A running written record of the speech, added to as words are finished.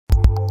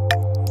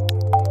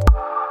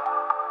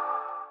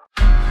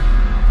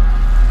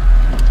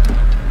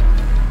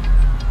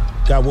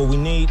Got what we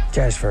need?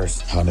 Cash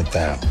first.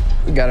 100,000.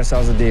 We got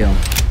ourselves a deal.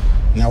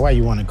 Now, why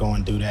you want to go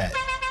and do that?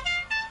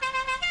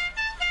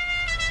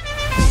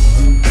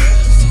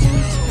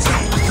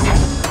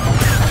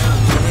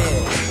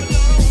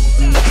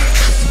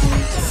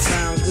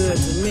 Sound good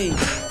to me.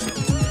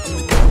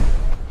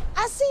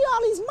 I see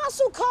all these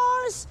muscle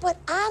cars, but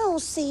I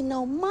don't see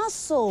no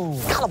muscle.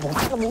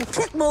 Collarbone,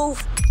 trick move.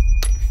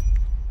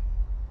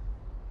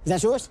 Is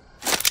that yours?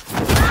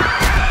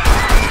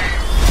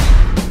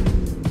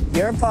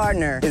 Your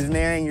partner is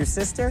marrying your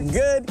sister?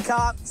 Good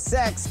cop,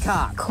 sex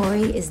cop.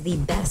 Corey is the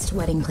best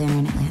wedding planner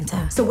in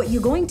Atlanta. So what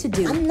you're going to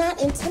do... I'm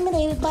not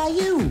intimidated by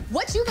you.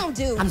 What you gonna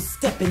do? I'm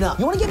stepping up.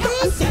 You wanna get big?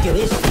 I'm sick of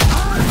this.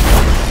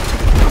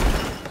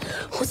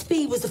 What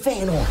speed was the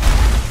fan on?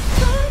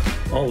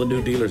 All the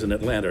new dealers in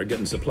Atlanta are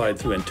getting supplied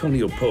through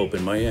Antonio Pope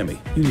in Miami.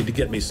 You need to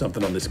get me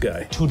something on this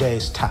guy. 2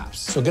 days tops.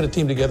 So get a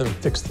team together and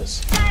fix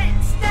this.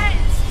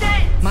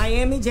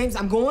 Miami, James,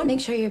 I'm going. Make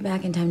sure you're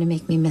back in time to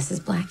make me Mrs.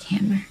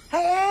 Blackhammer.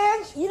 Hey,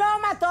 Ange, you know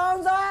where my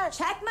thongs are?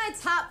 Check my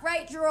top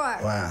right drawer.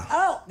 Wow.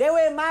 Oh, they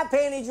were in my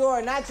panty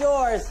drawer, not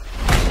yours.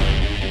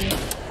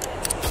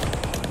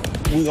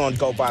 We gonna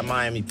go by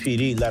Miami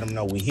PD, let them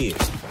know we here.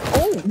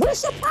 Oh,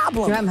 what's your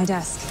problem? You're at my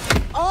desk.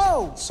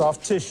 Oh,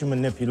 Soft tissue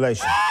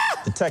manipulation.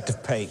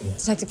 Detective Peyton.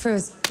 Detective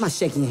Cruz. I'm not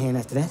shaking your hand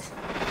after that.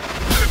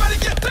 Everybody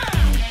get down!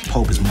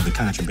 Pope is moving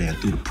contraband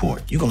through the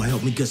port. You gonna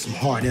help me get some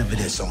hard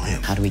evidence on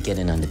him. How do we get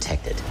in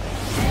undetected?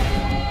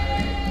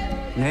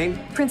 Name?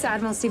 Prince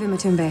Admiral Stephen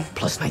Matumbe.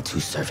 Plus my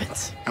 2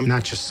 servants. I'm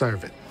not your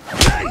servant.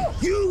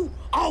 You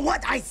are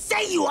what I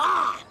say you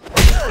are.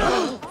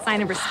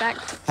 Sign of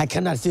respect. I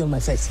cannot feel my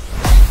face.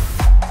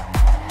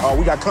 Oh,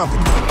 we got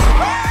company.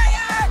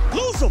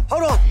 Lose him.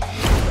 Hold on.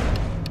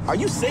 Are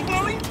you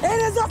signaling?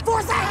 It is a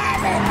force I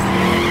have it.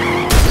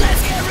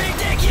 Let's get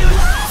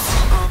ridiculous.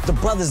 The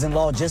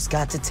brothers-in-law just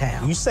got to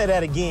town. You say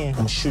that again, I'm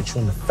gonna shoot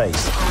you in the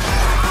face.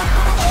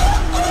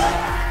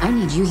 I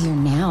need you here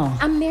now.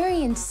 I'm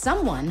marrying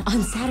someone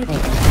on Saturday.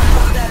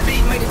 That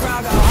beat make the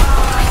crowd go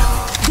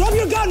high. Drop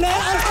your gun,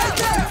 man.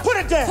 Put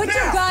it down. Put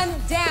your gun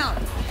down.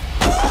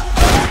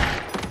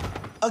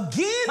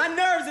 Again? My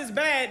nerves is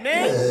bad,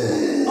 man.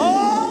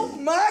 Oh,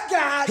 my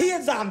God. He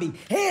a zombie.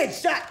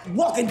 Headshot.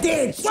 Walking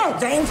dead. Shut up,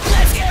 James.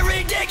 Let's get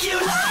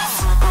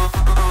ridiculous.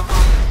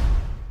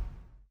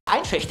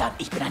 Einschüchtern,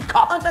 ich bin ein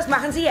Cop. Und was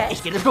machen Sie jetzt?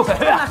 Ich gehe eine Stufe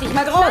höher. Mach dich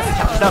mal groß. Ich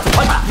hab Schnauze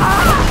voll.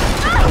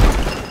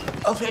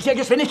 Auf welche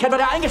Geschwindigkeit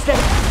wird er eingestellt?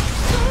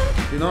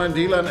 Die neuen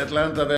Dealer in Atlanta werden